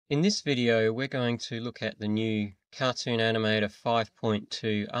In this video, we're going to look at the new Cartoon Animator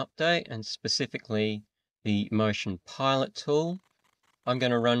 5.2 update and specifically the Motion Pilot tool. I'm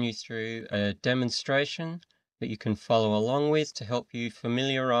going to run you through a demonstration that you can follow along with to help you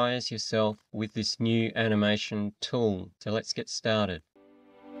familiarize yourself with this new animation tool. So let's get started.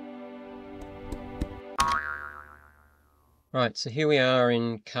 Right, so here we are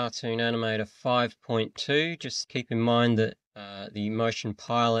in Cartoon Animator 5.2. Just keep in mind that the Motion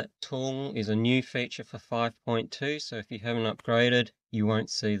Pilot tool is a new feature for 5.2, so if you haven't upgraded, you won't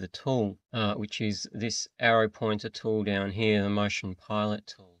see the tool, which is this arrow pointer tool down here, the Motion Pilot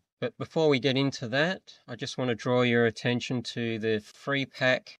tool. But before we get into that, I just want to draw your attention to the free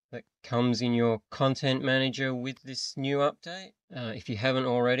pack that comes in your content manager with this new update. If you haven't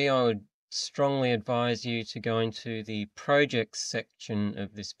already, I would strongly advise you to go into the projects section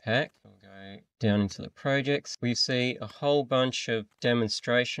of this pack. We'll go down into the projects. We see a whole bunch of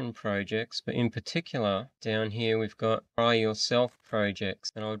demonstration projects, but in particular down here we've got try yourself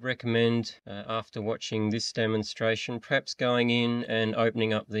projects, and I would recommend after watching this demonstration perhaps going in and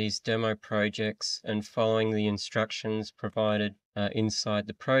opening up these demo projects and following the instructions provided inside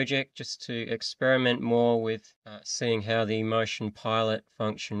the project, just to experiment more with seeing how the Motion Pilot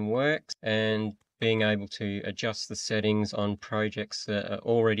function works and being able to adjust the settings on projects that are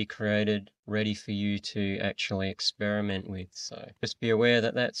already created, ready for you to actually experiment with. So just be aware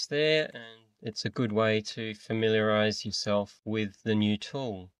that that's there, and it's a good way to familiarize yourself with the new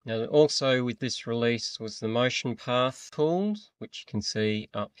tool. Now, also with this release was the motion path tools, which you can see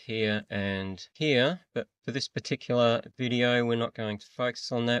up here and here. But for this particular video, we're not going to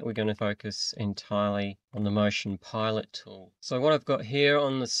focus on that. We're going to focus entirely on the Motion Pilot tool. So what I've got here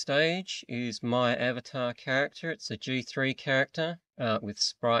on the stage is my avatar character. It's a G3 character with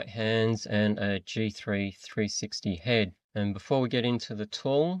sprite hands and a G3 360 head. And before we get into the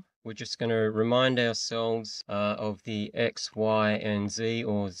tool, we're just going to remind ourselves of the X, Y, and Z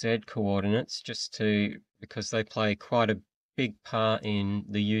or Z coordinates, because they play quite a big part in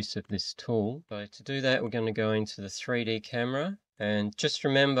the use of this tool. So to do that, we're going to go into the 3D camera, and just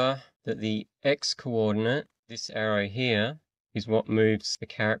remember that the X coordinate, this arrow here, is what moves the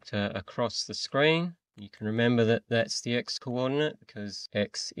character across the screen. You can remember that that's the X coordinate because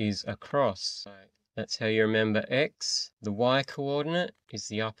X is across. So that's how you remember X. The Y coordinate is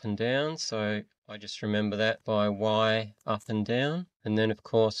the up and down, so I just remember that by Y, up and down. And then of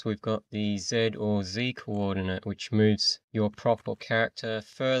course we've got the Z or Z coordinate, which moves your prop or character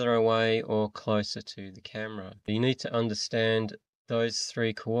further away or closer to the camera. You need to understand those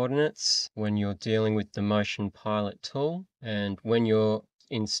three coordinates when you're dealing with the Motion Pilot tool. And when you're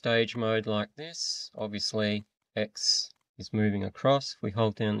in stage mode like this, obviously X is moving across. If we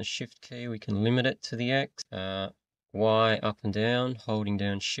hold down the Shift key, we can limit it to the X. Y up and down, holding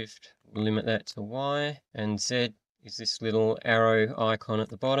down Shift, limit that to Y. And Z is this little arrow icon at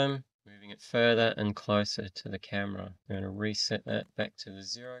the bottom, moving it further and closer to the camera. I'm going to reset that back to the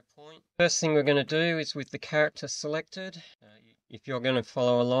 0 point. First thing we're going to do is with the character selected. If you're going to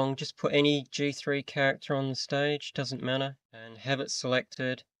follow along, just put any G3 character on the stage, doesn't matter, and have it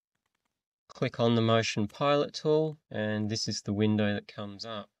selected. Click on the Motion Pilot tool, and this is the window that comes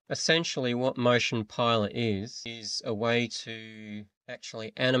up. Essentially, what Motion Pilot is a way to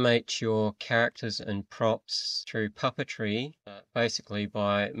actually animate your characters and props through puppetry, basically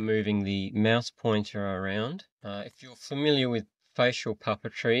by moving the mouse pointer around. If you're familiar with facial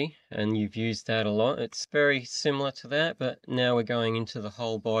puppetry and you've used that a lot, it's very similar to that, but now we're going into the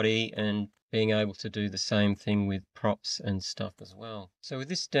whole body and being able to do the same thing with props and stuff as well. So with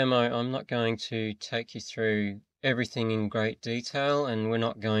this demo, I'm not going to take you through everything in great detail, and we're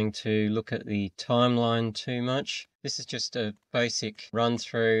not going to look at the timeline too much. This is just a basic run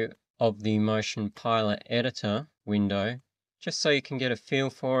through of the Motion Pilot editor window, just so you can get a feel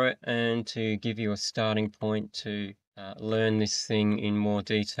for it and to give you a starting point to learn this thing in more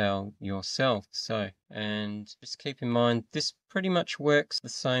detail yourself. And just keep in mind, this pretty much works the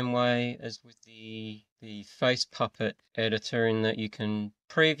same way as with the Face Puppet editor, in that you can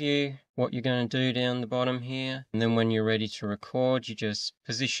preview what you're going to do down the bottom here, and then when you're ready to record, you just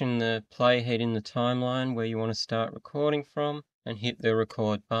position the playhead in the timeline where you want to start recording from and hit the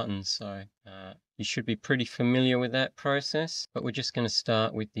record button. So you should be pretty familiar with that process, but we're just going to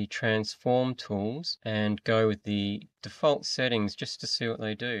start with the transform tools and go with the default settings just to see what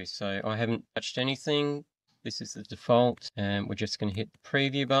they do. So I haven't touched anything. This is the default, and we're just going to hit the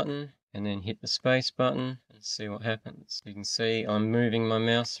preview button and then hit the space button and and see what happens. You can see I'm moving my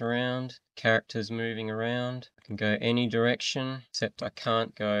mouse around, character's moving around. I can go any direction, except I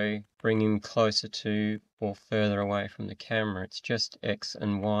can't bring him closer to or further away from the camera. It's just X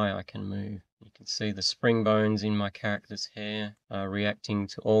and Y I can move. You can see the spring bones in my character's hair are reacting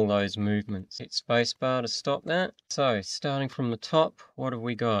to all those movements. Hit spacebar to stop that. So, starting from the top, what have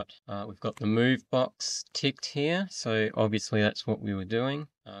we got? We've got the move box ticked here, so obviously that's what we were doing.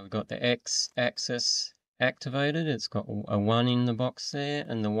 We've got the X axis activated, it's got a 1 in the box there,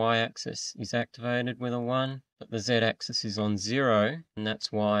 and the Y axis is activated with a 1, but the Z axis is on 0, and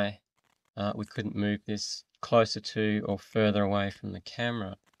that's why we couldn't move this closer to or further away from the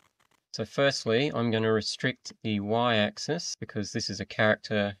camera. So firstly, I'm going to restrict the Y-axis because this is a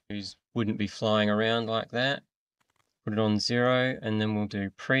character who wouldn't be flying around like that. Put it on 0, and then we'll do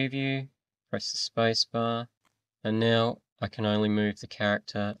preview, press the space bar, and now I can only move the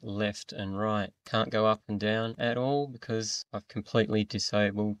character left and right. Can't go up and down at all because I've completely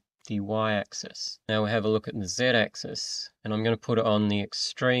disabled the Y-axis. Now we have a look at the Z-axis, and I'm going to put it on the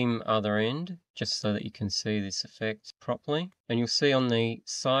extreme other end just so that you can see this effect properly. And you'll see on the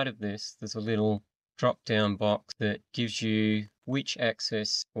side of this there's a little drop down box that gives you which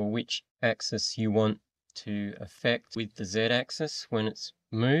axis you want to affect with the Z-axis when it's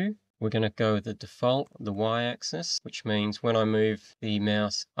moved. We're going to go with the default, the Y-axis, which means when I move the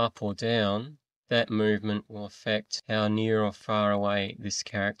mouse up or down, that movement will affect how near or far away this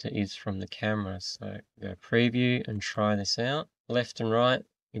character is from the camera. So go preview and try this out. Left and right,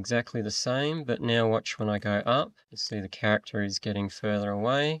 exactly the same, but now watch when I go up. You see the character is getting further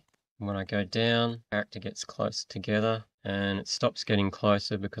away. And when I go down, the character gets closer together, and it stops getting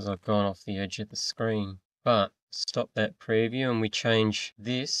closer because I've gone off the edge of the screen. But stop that preview and we change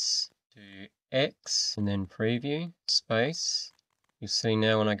this to X and then preview, space. You'll see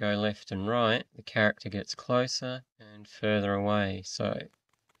now when I go left and right, the character gets closer and further away. So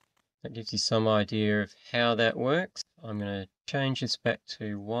that gives you some idea of how that works. I'm going to change this back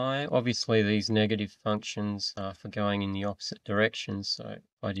to Y. Obviously these negative functions are for going in the opposite direction. So if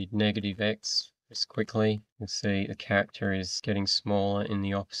I did negative X just quickly, you'll see the character is getting smaller in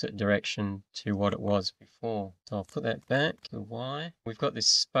the opposite direction to what it was before. So I'll put that back to Y. We've got this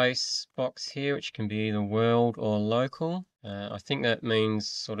space box here, which can be either world or local. I think that means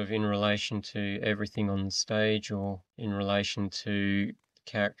sort of in relation to everything on the stage or in relation to the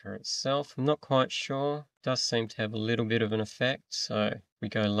character itself. I'm not quite sure. It does seem to have a little bit of an effect. So we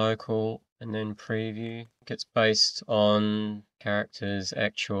go local and then preview. It gets based on character's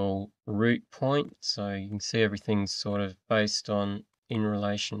actual root point. So you can see everything's sort of based on in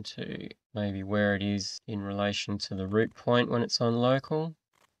relation to maybe where it is in relation to the root point when it's on local.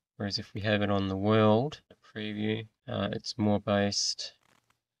 Whereas if we have it on the world preview, it's more based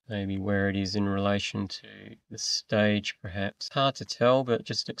maybe where it is in relation to the stage perhaps. Hard to tell, but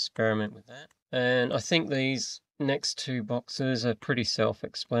just experiment with that. And I think these next two boxes are pretty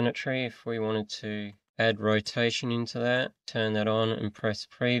self-explanatory. If we wanted to add rotation into that, turn that on and press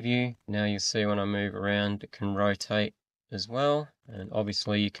preview. Now you'll see when I move around it can rotate as well, and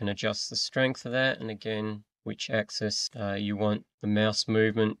obviously you can adjust the strength of that, and again which axis you want the mouse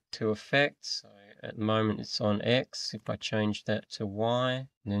movement to affect. So at the moment it's on X. If I change that to Y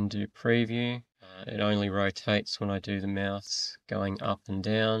and then do preview, it only rotates when I do the mouse going up and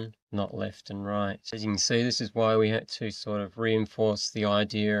down, not left and right. As you can see, this is why we had to sort of reinforce the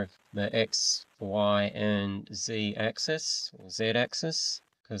idea of the X, Y and Z axis or Z axis,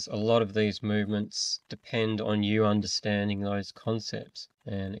 because a lot of these movements depend on you understanding those concepts.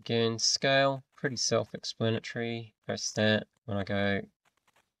 And again, scale, pretty self-explanatory. Press that. When I go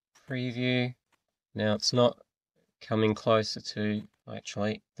preview, now it's not coming closer to,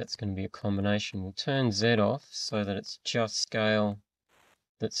 actually that's going to be a combination. We'll turn Z off so that it's just scale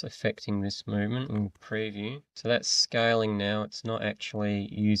that's affecting this movement. We'll preview. So that's scaling now. It's not actually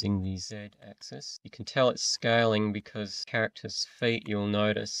using the Z axis. You can tell it's scaling because character's feet, you'll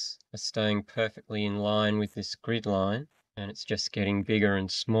notice, are staying perfectly in line with this grid line, and it's just getting bigger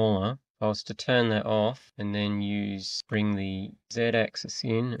and smaller. If I was to turn that off and then bring the Z axis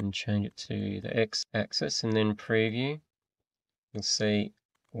in and change it to the X axis and then preview, you'll see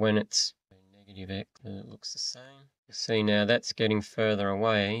when it's negative X, it looks the same. You'll see now that's getting further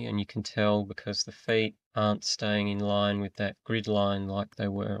away, and you can tell because the feet aren't staying in line with that grid line like they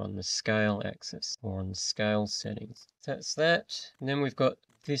were on the scale axis or on the scale settings. That's that. And then we've got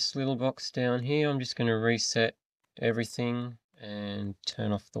this little box down here. I'm just going to reset everything and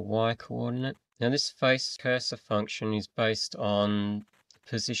turn off the Y coordinate. Now this face cursor function is based on the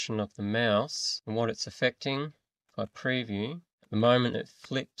position of the mouse and what it's affecting. If I preview, at the moment it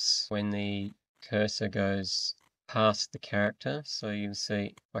flips when the cursor goes past the character. So you'll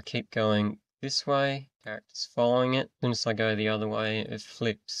see if I keep going this way, character's following it. As soon as I go the other way, it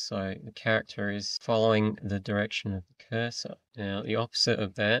flips. So the character is following the direction of the cursor. Now the opposite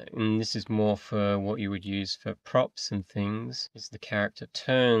of that, and this is more for what you would use for props and things, is the character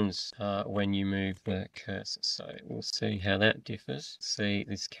turns when you move the cursor. So we'll see how that differs. See,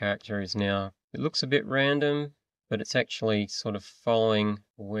 this character is now, it looks a bit random, but it's actually sort of following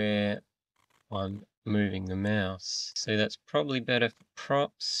where I'm moving the mouse. So that's probably better for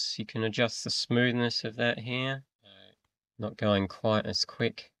props. You can adjust the smoothness of that here. Not going quite as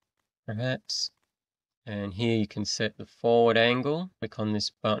quick, perhaps. And here you can set the forward angle. Click on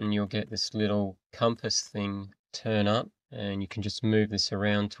this button, you'll get this little compass thing turn up, and you can just move this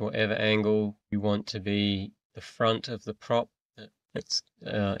around to whatever angle you want to be the front of the prop.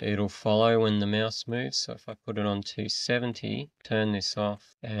 It'll follow when the mouse moves. So if I put it on 270, turn this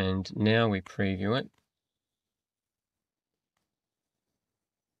off, and now we preview it,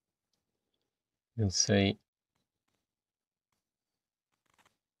 you'll see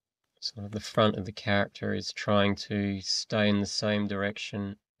sort of the front of the character is trying to stay in the same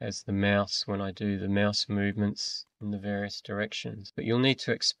direction as the mouse when I do the mouse movements in the various directions. But you'll need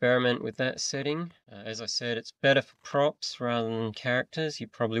to experiment with that setting. As I said, it's better for props rather than characters. You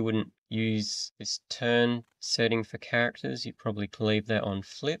probably wouldn't use this turn setting for characters. You'd probably leave that on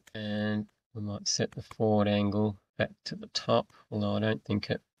flip, and we might set the forward angle back to the top, although I don't think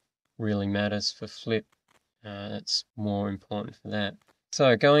it really matters for flip. That's more important for that.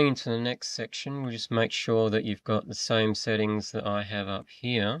 So going into the next section, we'll just make sure that you've got the same settings that I have up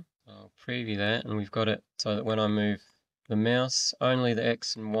here. I'll preview that, and we've got it so that when I move the mouse, only the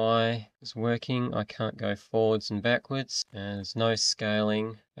X and Y is working. I can't go forwards and backwards, and there's no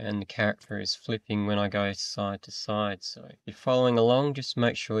scaling, and the character is flipping when I go side to side. So if you're following along, just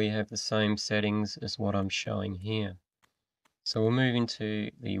make sure you have the same settings as what I'm showing here. So we'll move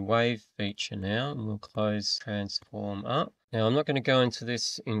into the wave feature now, and we'll close transform up. Now I'm not going to go into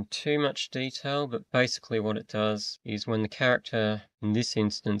this in too much detail, but basically what it does is when the character in this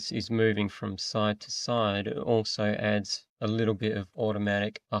instance is moving from side to side, it also adds a little bit of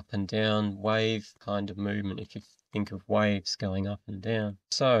automatic up and down wave kind of movement, if you think of waves going up and down.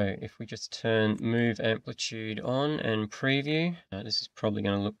 So if we just turn move amplitude on and preview, this is probably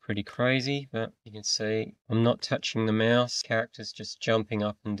going to look pretty crazy, but you can see I'm not touching the mouse. Character's just jumping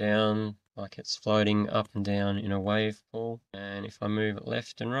up and down like it's floating up and down in a wave pool. And if I move it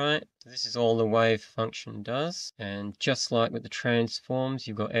left and right, this is all the wave function does. And just like with the transforms,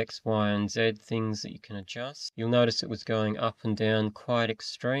 you've got X, Y, and Z things that you can adjust. You'll notice it was going up and down quite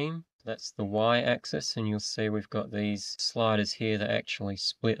extreme. That's the Y axis, and you'll see we've got these sliders here that actually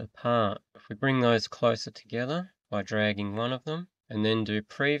split apart. If we bring those closer together by dragging one of them, and then do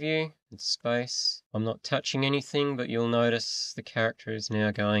preview and space. I'm not touching anything, but you'll notice the character is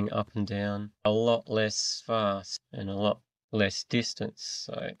now going up and down a lot less fast and a lot less distance.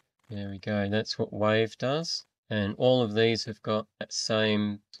 So there we go. That's what wave does. And all of these have got that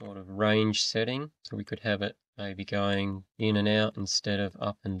same sort of range setting. So we could have it maybe going in and out instead of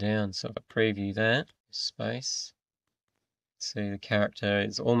up and down. So if I preview that, space. See, the character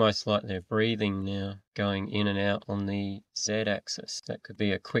is almost like they're breathing now, going in and out on the Z axis. That could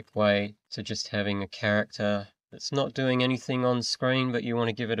be a quick way to just having a character that's not doing anything on screen, but you want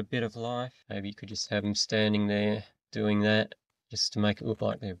to give it a bit of life. Maybe you could just have them standing there doing that, just to make it look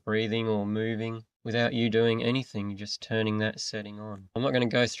like they're breathing or moving without you doing anything, just turning that setting on. I'm not going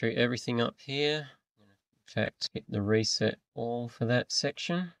to go through everything up here. In fact, hit the reset all for that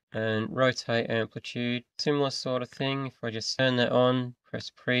section. And rotate amplitude, similar sort of thing. If I just turn that on, press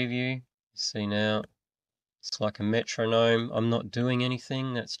preview, you see now it's like a metronome. I'm not doing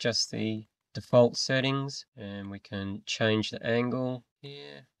anything, that's just the default settings. And we can change the angle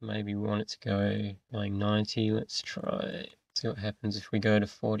here. Maybe we want it to go like 90. Let's try, see what happens if we go to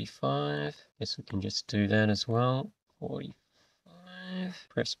 45. Guess we can just do that as well. 45.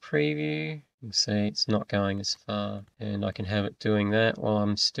 Press preview. You can see it's not going as far, and I can have it doing that while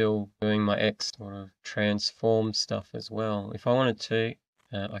I'm still doing my X sort of transform stuff as well. If I wanted to,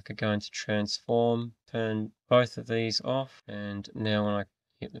 I could go into transform, turn both of these off, and now when I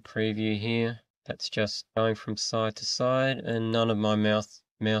hit the preview here, that's just going from side to side, and none of my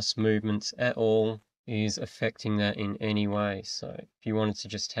mouse movements at all is affecting that in any way. So if you wanted to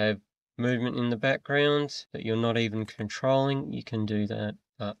just have movement in the background that you're not even controlling, you can do that.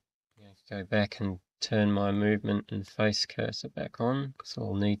 But I'm going to go back and turn my movement and face cursor back on, because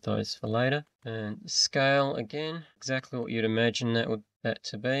I'll need those for later. And scale again, exactly what you'd imagine that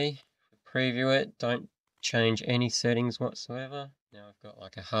to be. Preview it, don't change any settings whatsoever. Now I've got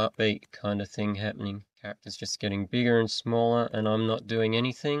like a heartbeat kind of thing happening. Character's just getting bigger and smaller and I'm not doing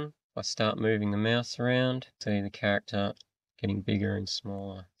anything. If I start moving the mouse around, see the character getting bigger and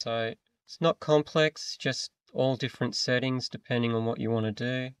smaller. So it's not complex, just all different settings depending on what you want to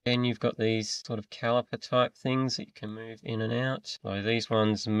do. Then you've got these sort of caliper type things that you can move in and out. So these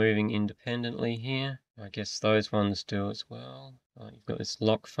ones are moving independently here. I guess those ones do as well. You've got this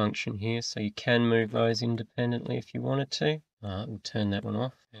lock function here, so you can move those independently if you wanted to. We'll turn that one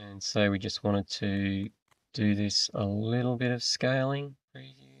off and say we just wanted to do this a little bit of scaling.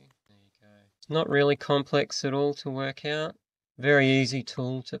 Preview. There you go. It's not really complex at all to work out. Very easy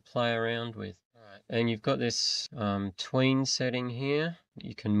tool to play around with. Right. And you've got this tween setting here that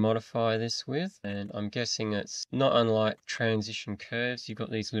you can modify this with, and I'm guessing it's not unlike transition curves. You've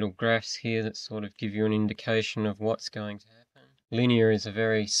got these little graphs here that sort of give you an indication of what's going to happen. Linear is a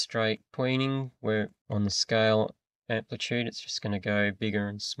very straight tweening, where on the scale amplitude it's just going to go bigger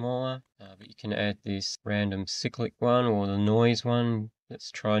and smaller, but you can add this random cyclic one or the noise one.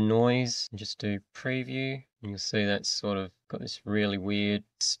 Let's try noise and just do preview, and you'll see that's sort of got this really weird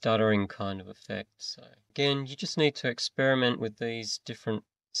stuttering kind of effect. So again, you just need to experiment with these different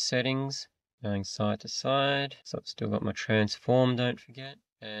settings, going side to side. So I've still got my transform, don't forget.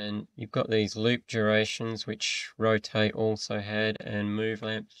 And you've got these loop durations, which rotate also had and move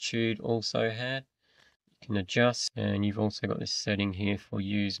amplitude also had. You can adjust, and you've also got this setting here for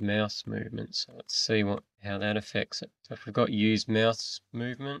use mouse movement. So let's see how that affects it. So if we've got use mouse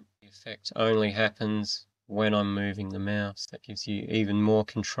movement, the effect only happens when I'm moving the mouse. That gives you even more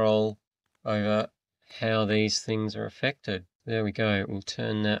control over how these things are affected. There we go. We'll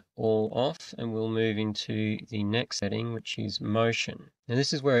turn that all off and we'll move into the next setting, which is motion. Now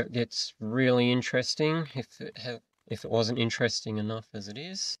this is where it gets really interesting, if it wasn't interesting enough as it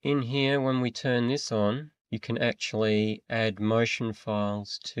is. In here, when we turn this on, you can actually add motion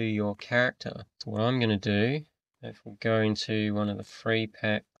files to your character. So what I'm going to do, if we go into one of the free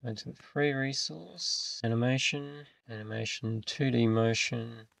pack, into the free resource, animation, 2D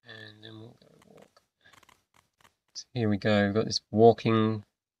motion, and then we'll go walk. So here we go, we've got this walking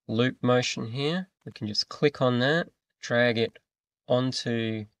loop motion here. We can just click on that, drag it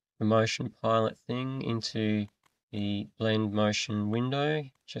onto the motion pilot thing into the blend motion window,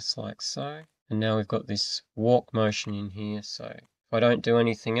 just like so. And now we've got this walk motion in here. So if I don't do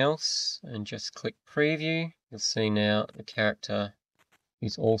anything else and just click preview, you'll see now the character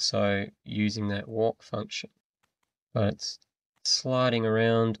is also using that walk function, but it's sliding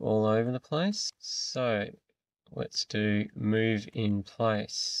around all over the place. So let's do move in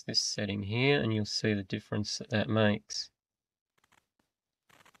place, this setting here, and you'll see the difference that makes.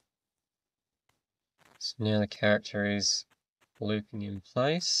 So now the character is looping in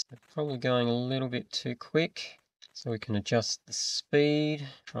place. Probably going a little bit too quick, so we can adjust the speed.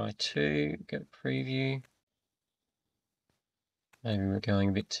 Try 2, go preview. Maybe we're going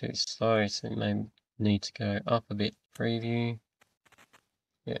a bit too slow, so we may need to go up a bit. Preview.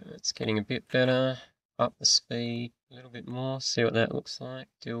 Yeah, it's getting a bit better. Up the speed a little bit more, see what that looks like.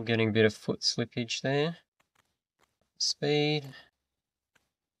 Still getting a bit of foot slippage there. Speed.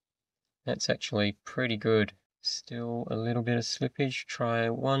 That's actually pretty good. Still a little bit of slippage. Try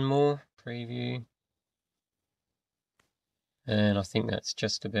one more. Preview. And I think that's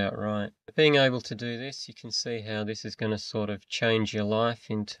just about right. Being able to do this, you can see how this is going to sort of change your life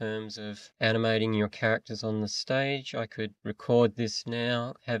in terms of animating your characters on the stage. I could record this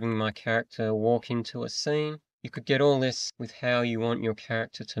now, having my character walk into a scene. You could get all this with how you want your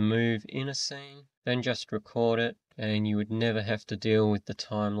character to move in a scene, then just record it, and you would never have to deal with the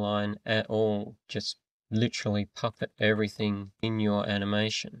timeline at all. Just literally puppet everything in your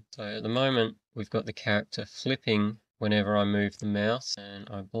animation. So at the moment, we've got the character flipping whenever I move the mouse, and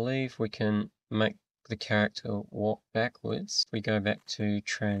I believe we can make the character walk backwards. We go back to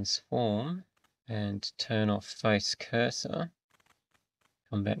transform and turn off face cursor,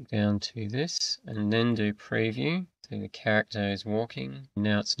 come back down to this and then do preview. So the character is walking.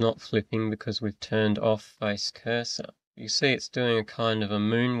 Now it's not flipping because we've turned off face cursor. You see it's doing a kind of a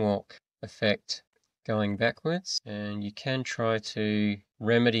moonwalk effect going backwards, and you can try to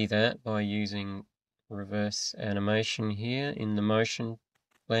remedy that by using reverse animation here in the motion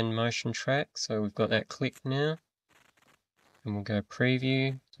blend motion track. So we've got that clicked now, and we'll go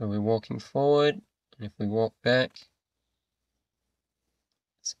preview. So we're walking forward, and if we walk back,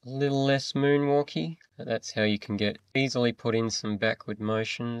 it's a little less moonwalky. But that's how you can easily put in some backward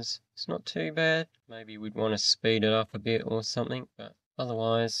motions. It's not too bad. Maybe we'd want to speed it up a bit or something, but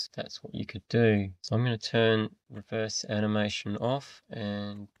otherwise, that's what you could do. So I'm going to turn reverse animation off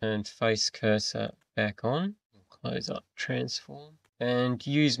and turn face cursor back on. We'll close up transform. And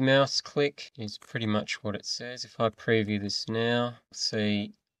use mouse click is pretty much what it says. If I preview this now,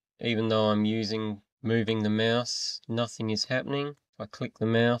 see, even though I'm moving the mouse, nothing is happening. If I click the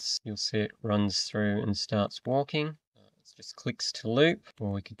mouse, you'll see it runs through and starts walking. It's just clicks to loop,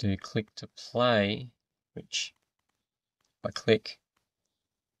 or we could do click to play, which if I click,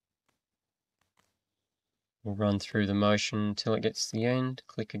 will run through the motion until it gets to the end.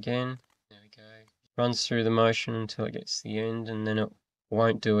 Click again. There we go. Runs through the motion until it gets to the end, and then it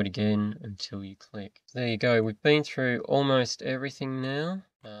won't do it again until you click. There you go. We've been through almost everything now.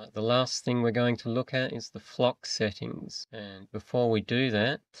 The last thing we're going to look at is the flock settings. And before we do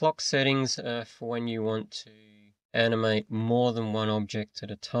that, flock settings are for when you want to animate more than one object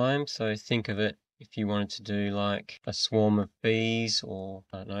at a time. So think of it if you wanted to do like a swarm of bees, or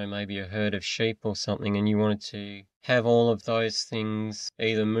I don't know, maybe a herd of sheep or something, and you wanted to have all of those things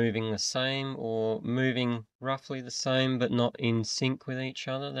either moving the same or moving roughly the same but not in sync with each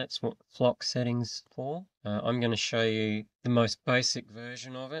other. That's what flock settings for. I'm going to show you the most basic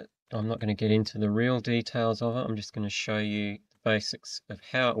version of it. I'm not going to get into the real details of it. I'm just going to show you basics of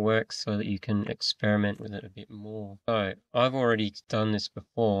how it works so that you can experiment with it a bit more. So I've already done this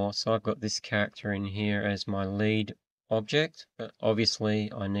before, so I've got this character in here as my lead object, but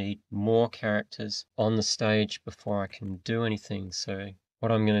obviously I need more characters on the stage before I can do anything. So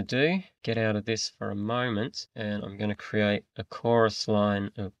what I'm going to do, get out of this for a moment, and I'm going to create a chorus line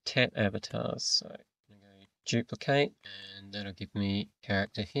of Tet avatars. So I'm going to go duplicate, and that'll give me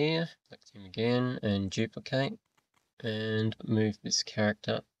character here. Select him again and duplicate, and move this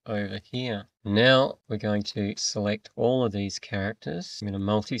character over here. Now we're going to select all of these characters. I'm going to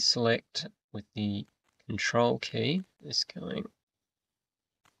multi-select with the Control key. This going.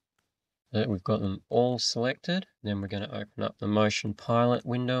 So we've got them all selected. Then we're going to open up the motion pilot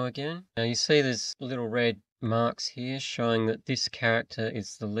window again. Now you see there's little red marks here showing that this character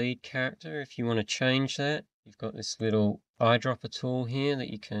is the lead character. If you want to change that, you've got this little eyedropper tool here that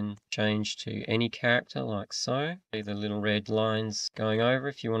you can change to any character like so. See the little red lines going over.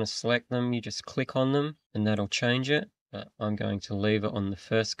 If you want to select them, you just click on them and that'll change it. But I'm going to leave it on the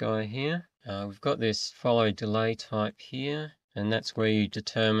first guy here. We've got this follow delay type here, and that's where you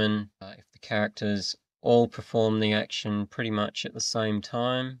determine if the characters all perform the action pretty much at the same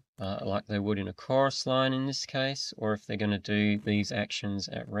time, like they would in a chorus line in this case, or if they're going to do these actions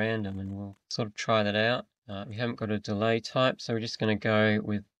at random, and we'll sort of try that out. We haven't got a delay type, so we're just going to go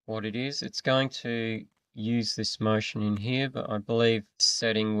with what it is. It's going to use this motion in here, but I believe this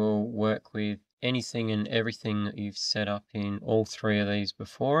setting will work with anything and everything that you've set up in all three of these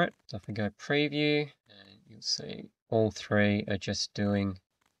before it. So if I go preview, and you'll see all three are just doing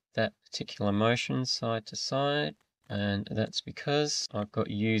that particular motion side to side, and that's because I've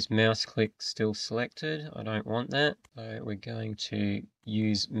got use mouse click still selected. I don't want that, so we're going to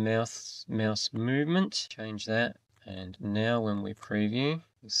use mouse movement, change that, and now when we preview,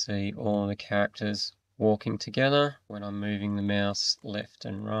 you'll see all of the characters walking together when I'm moving the mouse left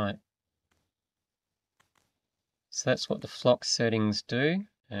and right. So that's what the flock settings do,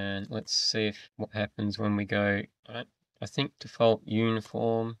 and let's see what happens when we go, I think default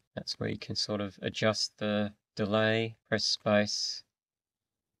uniform. That's where you can sort of adjust the delay, press space.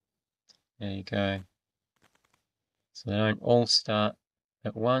 There you go. So they don't all start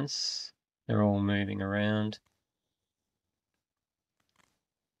at once, they're all moving around.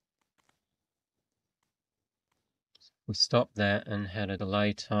 We stopped that and had a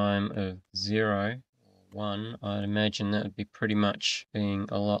delay time of 0 or 1. I'd imagine that would be pretty much being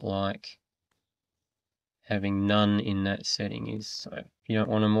a lot like having none in that setting is. So if you don't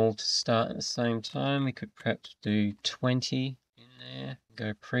want them all to start at the same time, we could perhaps do 20 in there.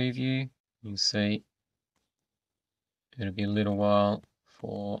 Go preview. You'll see it'll be a little while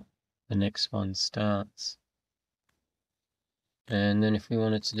before the next one starts. And then if we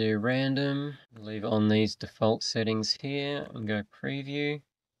wanted to do random, leave it on these default settings here and go preview.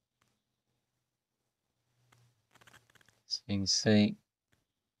 So you can see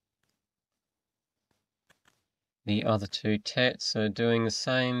the other two tets are doing the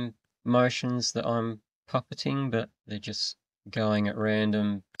same motions that I'm puppeting, but they're just going at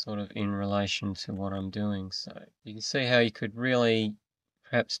random sort of in relation to what I'm doing. So you can see how you could really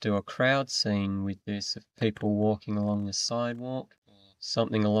perhaps do a crowd scene with this of people walking along the sidewalk, or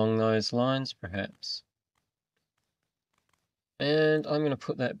something along those lines perhaps. And I'm going to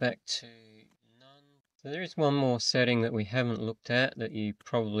put that back to none. So there is one more setting that we haven't looked at that you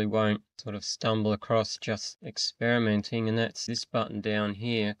probably won't sort of stumble across just experimenting, and that's this button down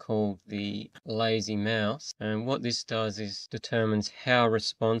here called the lazy mouse. And what this does is determines how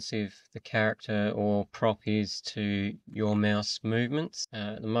responsive the character or prop is to your mouse movements.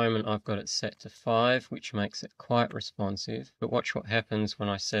 At the moment I've got it set to 5, which makes it quite responsive, but watch what happens when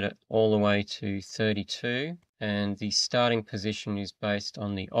I set it all the way to 32. And the starting position is based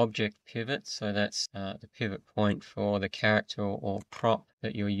on the object pivot, so that's the pivot point for the character or prop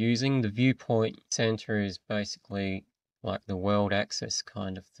that you're using. The viewpoint center is basically like the world axis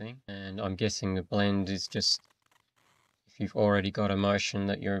kind of thing, and I'm guessing the blend is just if you've already got a motion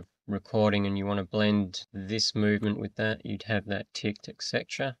that you're recording and you want to blend this movement with that, you'd have that ticked,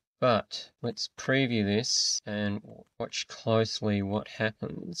 etc. But let's preview this and watch closely what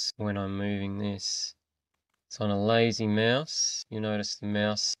happens when I'm moving this. It's on a lazy mouse. You notice the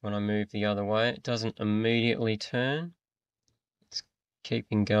mouse, when I move the other way, it doesn't immediately turn. It's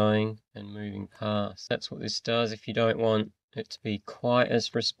keeping going and moving past. That's what this does. If you don't want it to be quite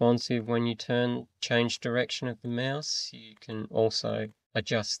as responsive when you change direction of the mouse, you can also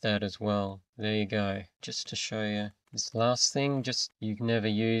adjust that as well. There you go. Just to show you this last thing, you've never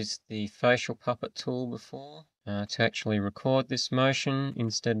used the facial puppet tool before to actually record this motion.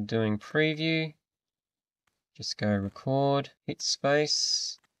 Instead of doing preview, just go record, hit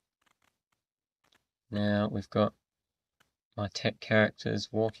space. Now we've got my tech characters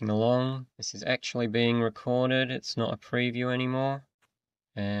walking along. This is actually being recorded, it's not a preview anymore.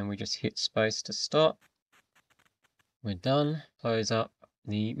 And we just hit space to stop. We're done. Close up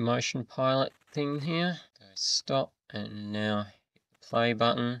the motion pilot thing here. Go stop, and now hit the play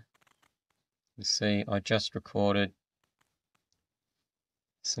button. You see I just recorded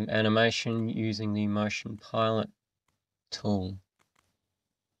some animation using the motion pilot tool.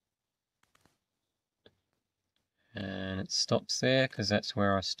 And it stops there because that's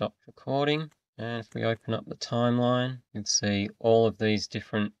where I stopped recording. And if we open up the timeline, you can see all of these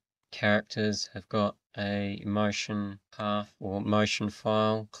different characters have got a motion path or motion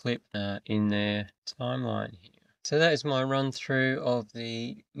file clip in their timeline here. So that is my run through of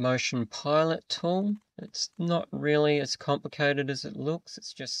the motion pilot tool. It's not really as complicated as it looks.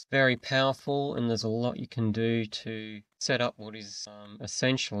 It's just very powerful, and there's a lot you can do to set up what is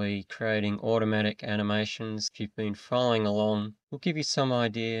essentially creating automatic animations. If you've been following along, we'll give you some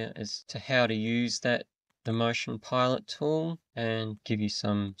idea as to how to use the motion pilot tool, and give you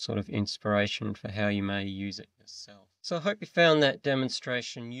some sort of inspiration for how you may use it yourself. So I hope you found that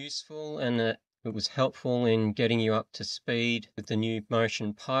demonstration useful and that it was helpful in getting you up to speed with the new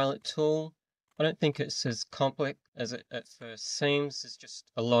motion pilot tool. I don't think it's as complex as it at first seems. There's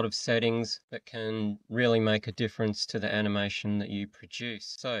just a lot of settings that can really make a difference to the animation that you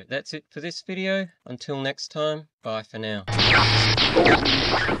produce. So that's it for this video. Until next time, bye for now.